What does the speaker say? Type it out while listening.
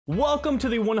Welcome to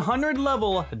the 100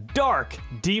 level Dark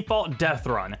Default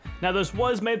Deathrun. Now this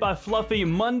was made by Fluffy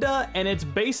Munda, and it's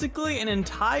basically an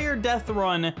entire death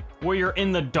run where you're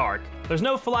in the dark. There's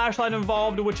no flashlight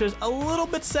involved, which is a little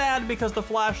bit sad because the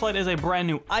flashlight is a brand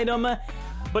new item,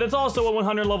 but it's also a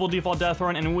 100 level default death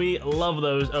run, and we love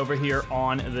those over here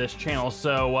on this channel,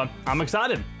 so I'm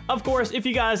excited. Of course, if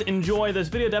you guys enjoy this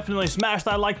video, definitely smash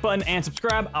that like button and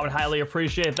subscribe. I would highly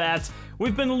appreciate that.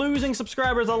 We've been losing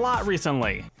subscribers a lot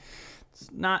recently.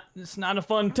 It's not a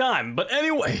fun time. But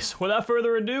anyways, without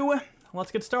further ado,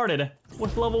 let's get started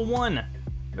with level 1.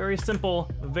 Very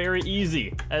simple, very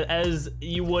easy, as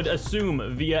you would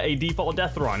assume via a default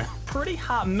death run. Pretty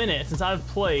hot minute since I've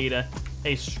played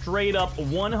a straight up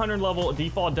 100 level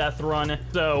default death run.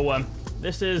 So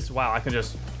this is, wow, I can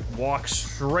just walk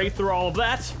straight through all of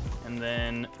that. And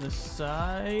then this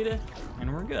side,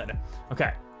 and we're good.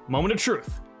 Okay, moment of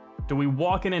truth. Do we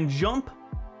walk in and jump,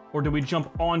 or do we jump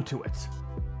onto it?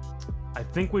 I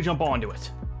think we jump onto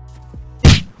it.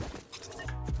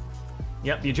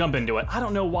 Yep, you jump into it. I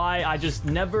don't know why I just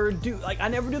never do, I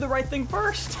never do the right thing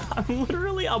first. I'm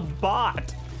literally a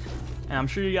bot. And I'm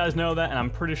sure you guys know that, and I'm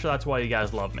pretty sure that's why you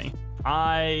guys love me.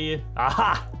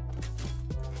 Aha!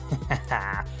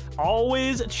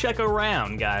 Always check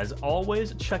around, guys.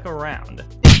 Always check around.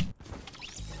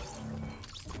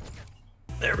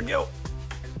 There we go.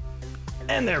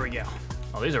 And there we go.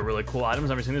 Oh, these are really cool items.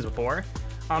 I've never seen these before.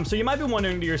 So you might be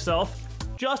wondering to yourself,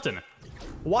 Justin,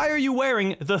 why are you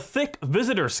wearing the thick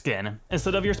visitor skin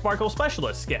instead of your sparkle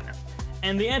specialist skin?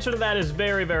 And the answer to that is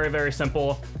very, very, very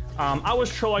simple. I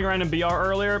was trolling around in BR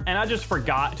earlier, and I just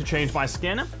forgot to change my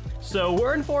skin. So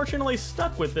we're unfortunately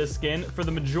stuck with this skin for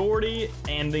the majority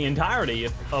and the entirety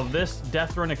of this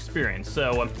death run experience.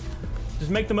 So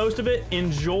just make the most of it.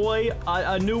 Enjoy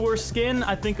a newer skin.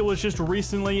 I think it was just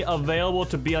recently available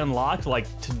to be unlocked, like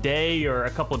today or a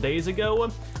couple days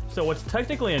ago. So it's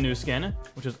technically a new skin,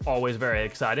 which is always very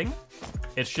exciting.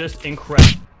 It's just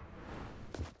incredibly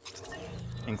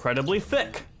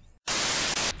thick.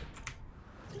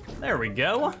 There we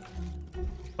go.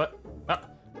 What?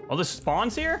 Oh, this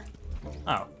spawns here?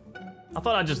 Oh. I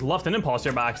thought I just left an impulse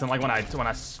here by accident, like when I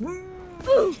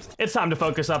It's time to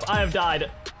focus up. I have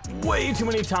died way too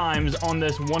many times on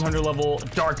this 100 level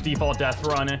dark default death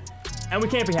run, and we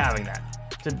can't be having that.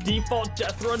 It's a default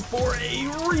death run for a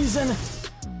reason.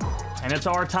 And it's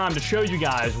our time to show you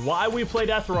guys why we play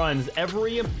death runs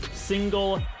every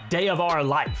single day of our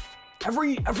life.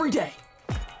 Every day.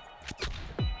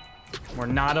 We're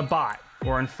not a bot.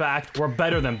 Or in fact, we're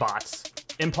better than bots.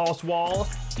 Impulse wall,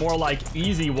 more like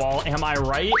easy wall, am I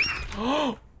right?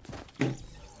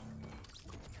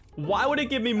 Why would it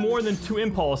give me more than 2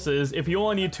 impulses if you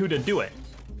only need 2 to do it?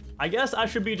 I guess I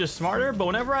should be just smarter, but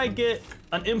whenever I get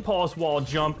an impulse wall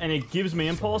jump and it gives me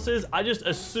impulses, I just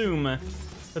assume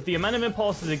that the amount of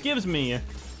impulses it gives me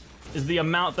is the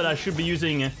amount that I should be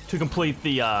using to complete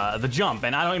the jump,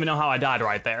 and I don't even know how I died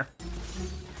right there.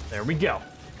 There we go.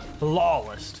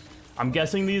 Flawless. I'm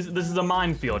guessing this is a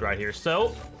minefield right here,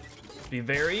 so be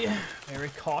very, very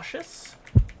cautious.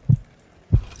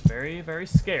 Very, very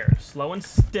scared. Slow and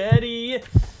steady.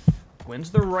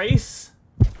 Wins the race.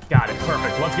 Got it.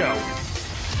 Perfect. Let's go.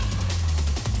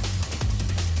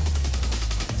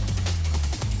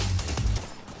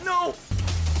 No!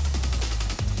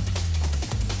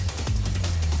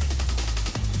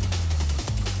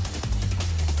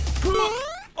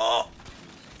 Oh!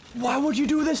 Why would you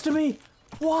do this to me?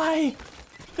 Why?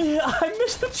 I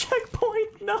missed the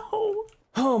checkpoint. No.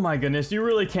 Oh my goodness, you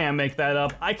really can't make that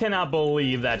up. I cannot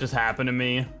believe that just happened to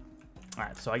me. All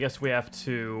right, so I guess we have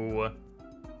to...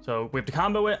 So we have to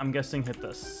combo it. I'm guessing hit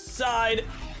the side,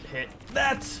 hit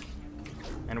that,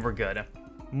 and we're good.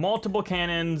 Multiple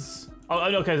cannons. Oh,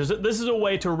 okay, this is a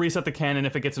way to reset the cannon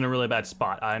if it gets in a really bad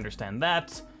spot. I understand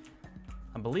that.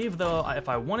 I believe, though, if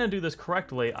I want to do this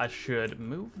correctly, I should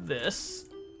move this.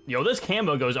 Yo, this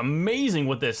camo goes amazing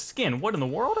with this skin. What in the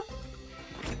world?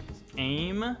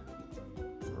 Aim.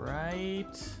 Right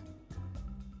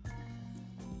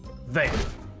there.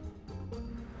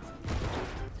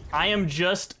 I am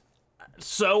just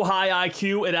so high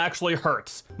IQ, it actually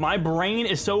hurts. My brain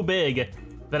is so big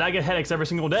that I get headaches every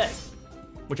single day.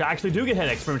 Which I actually do get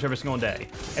headaches pretty much every single day.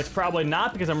 It's probably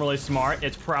not because I'm really smart.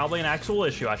 It's probably an actual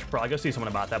issue. I should probably go see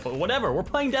someone about that. But whatever, we're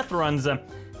playing death runs, and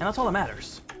that's all that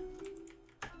matters.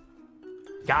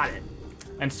 Got it.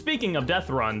 And speaking of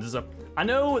death runs, I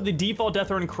know the default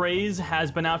death run craze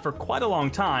has been out for quite a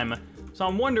long time, so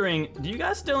I'm wondering, do you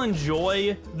guys still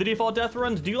enjoy the default death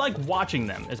runs? Do you like watching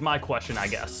them, is my question, I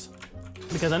guess.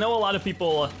 Because I know a lot of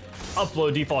people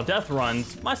upload default death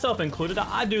runs, myself included.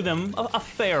 I do them a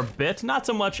fair bit, not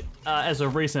so much as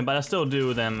of recent, but I still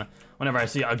do them whenever I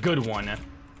see a good one.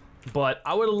 But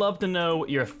I would love to know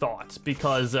your thoughts,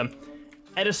 because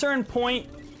at a certain point,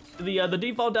 the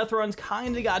default death runs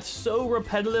kind of got so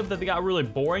repetitive that they got really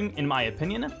boring, in my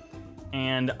opinion.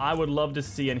 And I would love to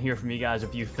see and hear from you guys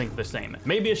if you think the same.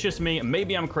 Maybe it's just me,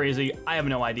 maybe I'm crazy, I have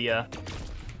no idea.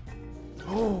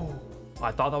 Oh,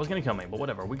 I thought that was gonna kill me, but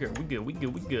whatever, we good, we good, we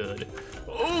good, we good.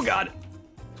 Oh God,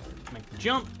 make the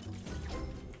jump.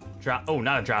 Drop, oh,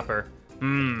 not a dropper.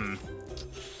 I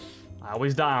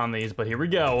always die on these, but here we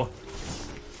go.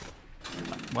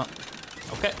 Well,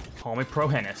 okay, call me Pro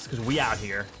Hennis, because we out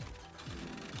here.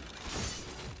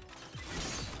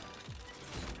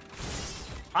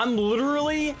 I'm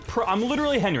literally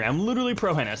Henry. I'm literally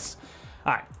Pro Hennis.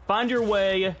 All right, find your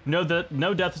way. No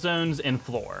death zones in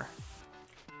floor.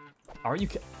 Are you?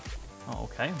 Oh,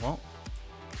 okay. Well,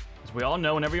 as we all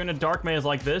know, whenever you're in a dark maze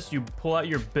like this, you pull out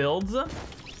your builds.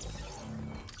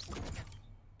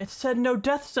 It said no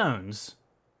death zones.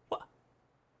 What?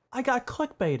 I got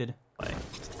clickbaited. Wait.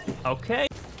 Okay.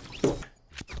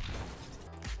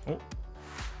 Oh.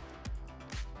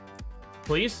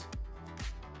 Please.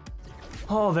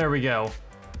 Oh, there we go.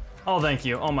 Oh, thank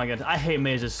you. Oh my god, I hate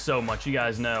mazes so much, you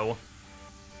guys know.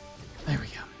 There we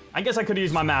go. I guess I could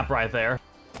use my map right there.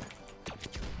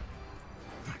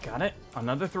 Got it.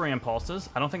 Another 3 impulses.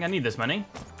 I don't think I need this many.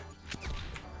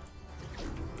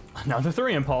 Another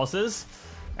 3 impulses.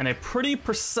 And a pretty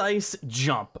precise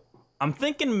jump. I'm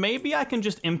thinking maybe I can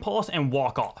just impulse and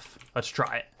walk off. Let's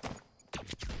try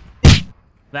it.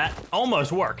 That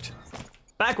almost worked.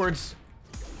 Backwards.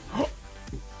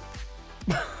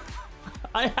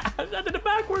 I did it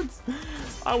backwards.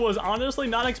 I was honestly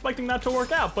not expecting that to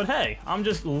work out, but hey, I'm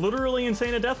just literally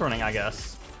insane at death running, I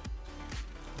guess.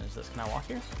 Is this, can I walk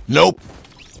here? Nope.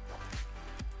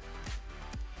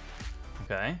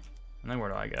 Okay, and then where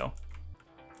do I go?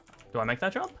 Do I make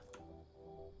that jump?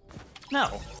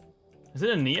 No. Is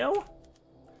it a Neo?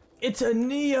 It's a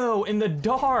Neo in the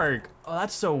dark. Oh,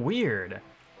 that's so weird.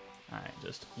 All right,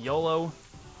 just YOLO.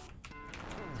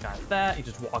 Got that. You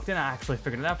just walked in. I actually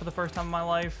figured it out for the first time in my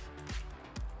life.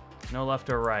 No left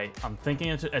or right. I'm thinking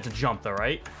it's a jump though,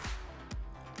 right?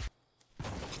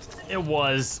 It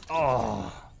was.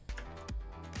 Oh.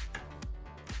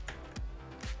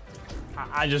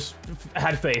 I just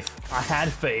had faith. I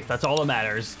had faith. That's all that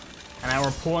matters. And now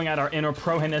we're pulling out our inner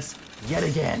Pro Hennis yet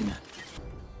again.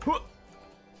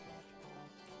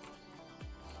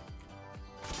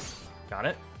 Got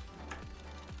it.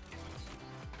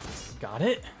 Got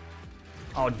it?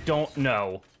 Oh, don't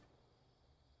know.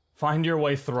 Find your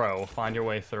way through. Find your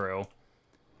way through.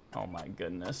 Oh my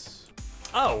goodness.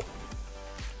 Oh!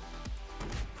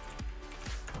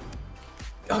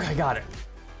 Okay, got it.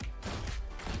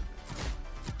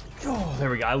 Oh, there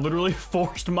we go. I literally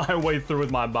forced my way through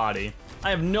with my body. I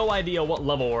have no idea what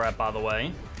level we're at, by the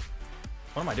way.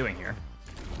 What am I doing here?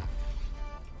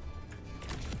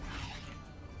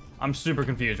 I'm super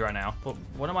confused right now. But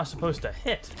what am I supposed to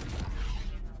hit?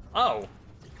 Oh.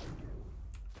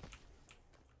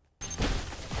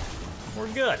 We're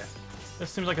good. This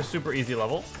seems like a super easy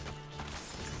level.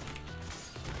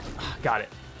 Got it.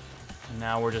 And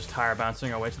now we're just tire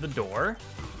bouncing our way to the door.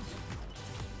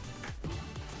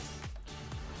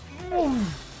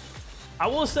 I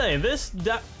will say this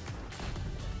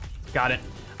got it.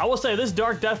 I will say this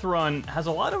Dark Death Run has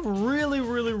a lot of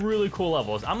really cool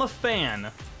levels. I'm a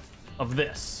fan of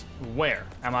this. Where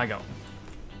am I going?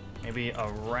 Maybe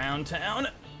around town?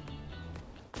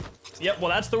 Yep, well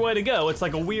that's the way to go. It's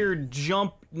like a weird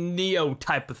jump Neo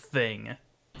type of thing.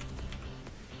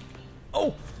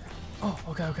 Oh! Oh,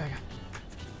 okay.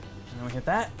 And then we hit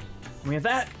that. We hit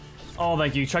that. Oh,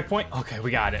 thank you. Checkpoint. Okay,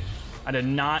 we got it. I did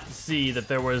not see that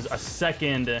there was a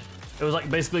second. It was like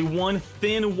basically one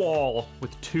thin wall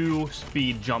with 2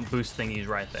 speed jump boost thingies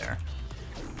right there.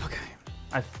 Okay.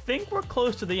 I think we're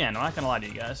close to the end. I'm not gonna lie to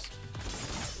you guys.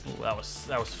 Ooh, that was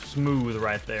smooth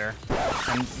right there.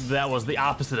 And that was the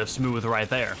opposite of smooth right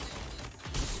there.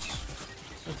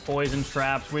 There's poison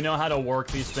traps. We know how to work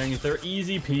these things. They're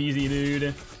easy peasy, dude.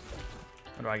 Where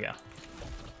do I go?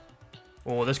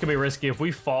 Oh, this could be risky. If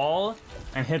we fall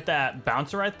and hit that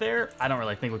bouncer right there, I don't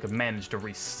really think we could manage to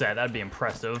reset. That'd be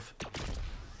impressive.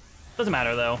 Doesn't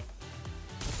matter, though.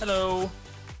 Hello.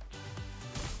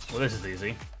 Well, this is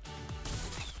easy.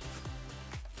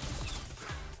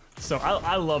 So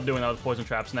I love doing that with poison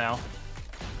traps now.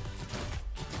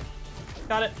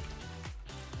 Got it.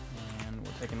 And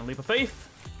we're taking a leap of faith.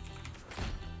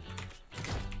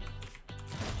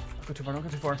 Don't go too far, don't go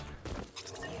too far.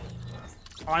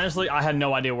 Honestly, I had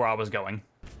no idea where I was going.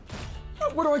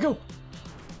 Where do I go?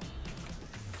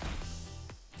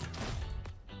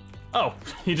 Oh,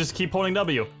 you just keep holding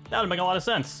W. That would make a lot of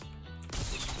sense.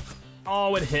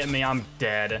 Oh, it hit me, I'm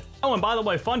dead. Oh, and by the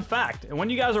way, fun fact, when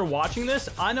you guys are watching this,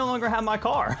 I no longer have my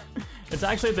car. It's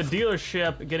actually at the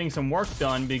dealership getting some work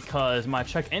done because my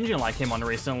check engine light came on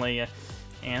recently,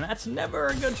 and that's never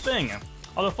a good thing.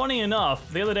 Although funny enough,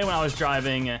 the other day when I was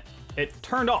driving, it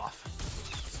turned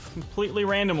off completely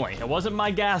randomly. It wasn't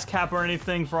my gas cap or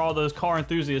anything for all those car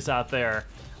enthusiasts out there.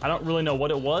 I don't really know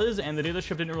what it was, and the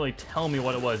dealership didn't really tell me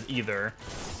what it was either.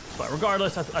 But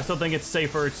regardless, I still think it's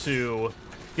safer to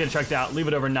get it checked out, leave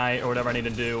it overnight or whatever I need to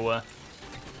do,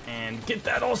 and get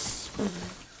that all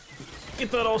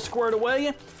squared away.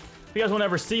 If you guys want to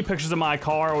ever see pictures of my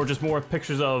car or just more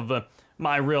pictures of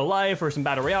my real life or some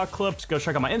battle royale clips, go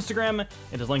check out my Instagram.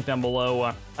 It is linked down below.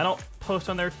 I don't post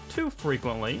on there too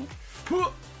frequently.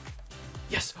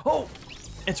 Yes. Oh,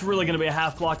 it's really gonna be a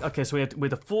half block. Okay, so we have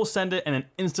to full send it and then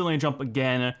instantly jump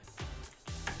again.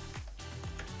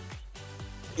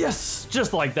 Yes,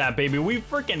 just like that, baby. We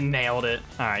freaking nailed it.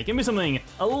 All right, give me something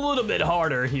a little bit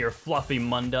harder here, Fluffy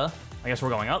Munda. I guess we're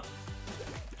going up.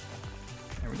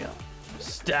 There we go.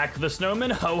 Stack the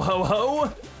snowman, ho, ho,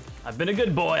 ho. I've been a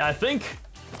good boy, I think.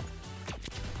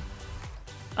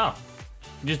 Oh,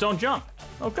 you just don't jump.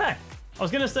 Okay. I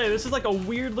was gonna say, this is like a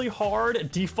weirdly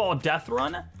hard default death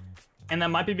run, and that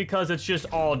might be because it's just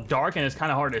all dark and it's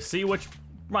kind of hard to see, which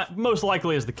most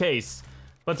likely is the case.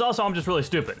 But it's also, I'm just really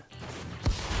stupid.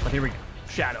 But here we go,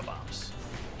 shadow bombs,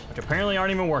 which apparently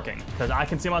aren't even working, because I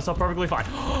can see myself perfectly fine.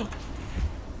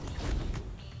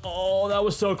 Oh, that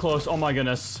was so close, oh my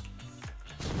goodness.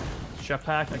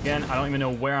 Jetpack, again, I don't even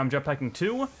know where I'm jetpacking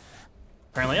to.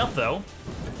 Apparently up, though.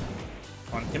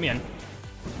 Come on, get me in.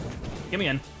 Get me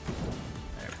in.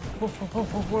 There.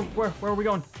 Where are we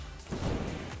going?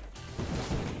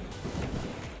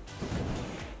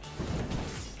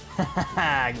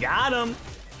 Got him!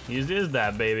 Easy as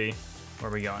that, baby. Where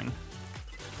are we going?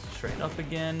 Straight up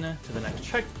again to the next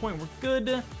checkpoint. We're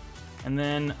good. And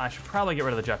then I should probably get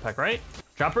rid of the jetpack, right?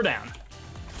 Drop her down.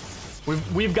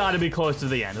 We've got to be close to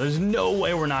the end. There's no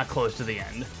way we're not close to the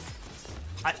end.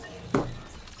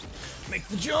 Make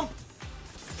the jump.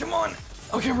 Come on.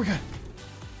 Okay, we're good.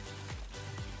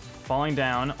 Falling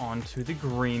down onto the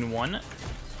green one.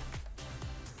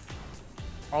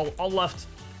 All left.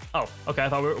 Oh, okay, I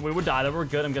thought we would die. That we're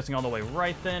good. I'm guessing all the way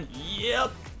right then.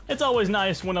 Yep. It's always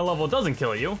nice when a level doesn't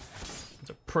kill you.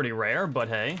 It's pretty rare, but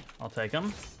hey, I'll take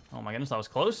them. Oh my goodness, that was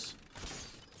close.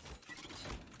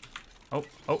 Oh.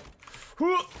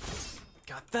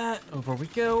 Got that. Over we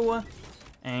go.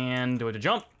 And do it to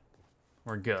jump.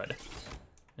 We're good.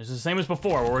 This is the same as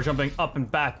before, where we're jumping up and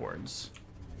backwards.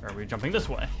 Or are we jumping this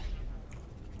way?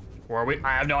 Or are we?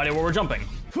 I have no idea where we're jumping.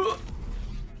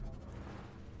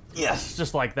 Yes,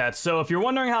 just like that. So if you're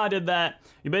wondering how I did that,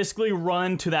 you basically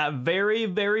run to that very,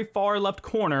 very far left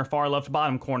corner, far left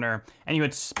bottom corner, and you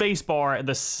hit spacebar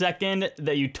the second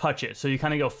that you touch it. So you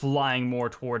kind of go flying more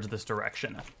towards this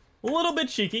direction. A little bit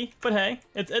cheeky, but hey,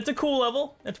 it's a cool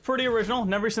level. It's pretty original.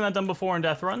 Never seen that done before in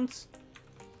death runs.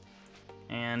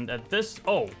 And at this,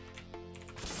 oh.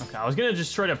 Okay, I was gonna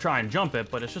just straight up try and jump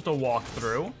it, but it's just a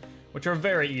walkthrough, which are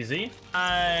very easy.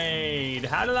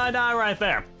 How did I die right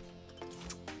there?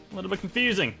 A little bit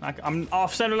confusing. I'm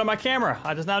off-centered on my camera.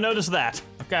 I just now noticed that.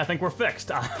 Okay, I think we're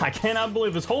fixed. I cannot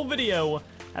believe this whole video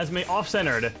has me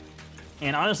off-centered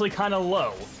and honestly kind of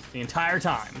low the entire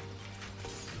time.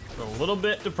 It's a little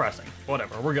bit depressing.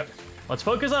 Whatever, we're good. Let's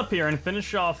focus up here and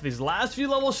finish off these last few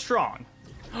levels strong.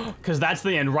 Because that's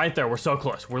the end right there. We're so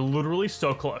close. We're literally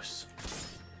so close.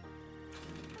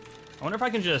 I wonder if I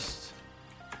can just...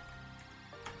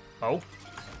 Oh.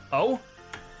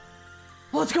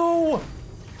 Let's go!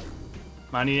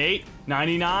 98,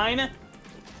 99.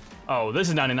 Oh, this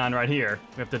is 99 right here.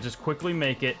 We have to just quickly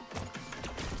make it.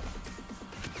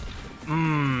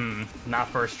 Not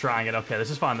first trying it. Okay, this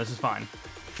is fine, this is fine.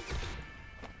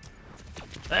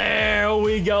 There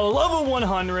we go, level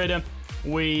 100.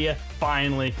 We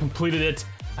finally completed it.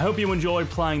 I hope you enjoyed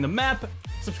playing the map.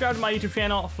 Subscribe to my YouTube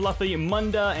channel, Fluffy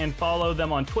Munda, and follow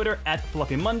them on Twitter at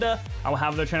Fluffy Munda. I will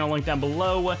have their channel linked down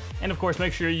below. And of course,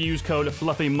 make sure you use code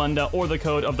Fluffy Munda or the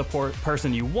code of the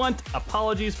person you want.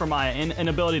 Apologies for my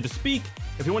inability to speak.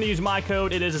 If you want to use my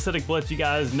code, it is ACIDICBLITZZ. You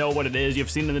guys know what it is.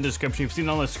 You've seen it in the description. You've seen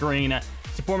it on the screen.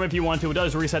 Support me if you want to. It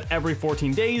does reset every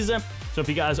 14 days. So if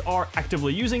you guys are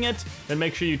actively using it, then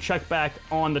make sure you check back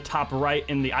on the top right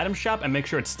in the item shop and make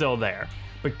sure it's still there.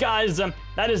 But guys,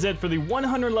 that is it for the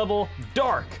 100 level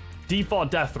dark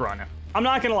default death run. I'm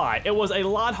not gonna lie, it was a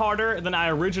lot harder than I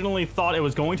originally thought it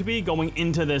was going to be going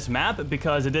into this map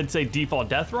because it did say default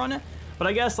death run. But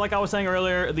I guess, like I was saying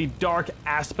earlier, the dark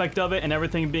aspect of it and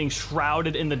everything being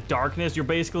shrouded in the darkness, you're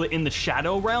basically in the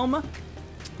shadow realm,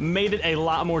 made it a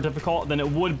lot more difficult than it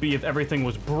would be if everything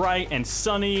was bright and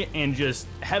sunny and just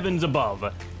heavens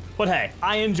above. But hey,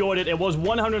 I enjoyed it. It was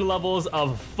 100 levels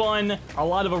of fun, a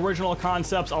lot of original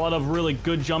concepts, a lot of really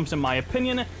good jumps in my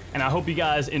opinion, and I hope you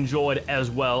guys enjoyed as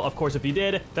well. Of course, if you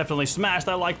did, definitely smash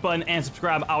that like button and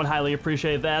subscribe. I would highly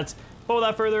appreciate that. But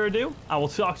without further ado, I will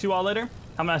talk to you all later.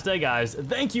 Have a nice day, guys.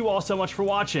 Thank you all so much for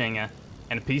watching,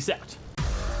 and peace out.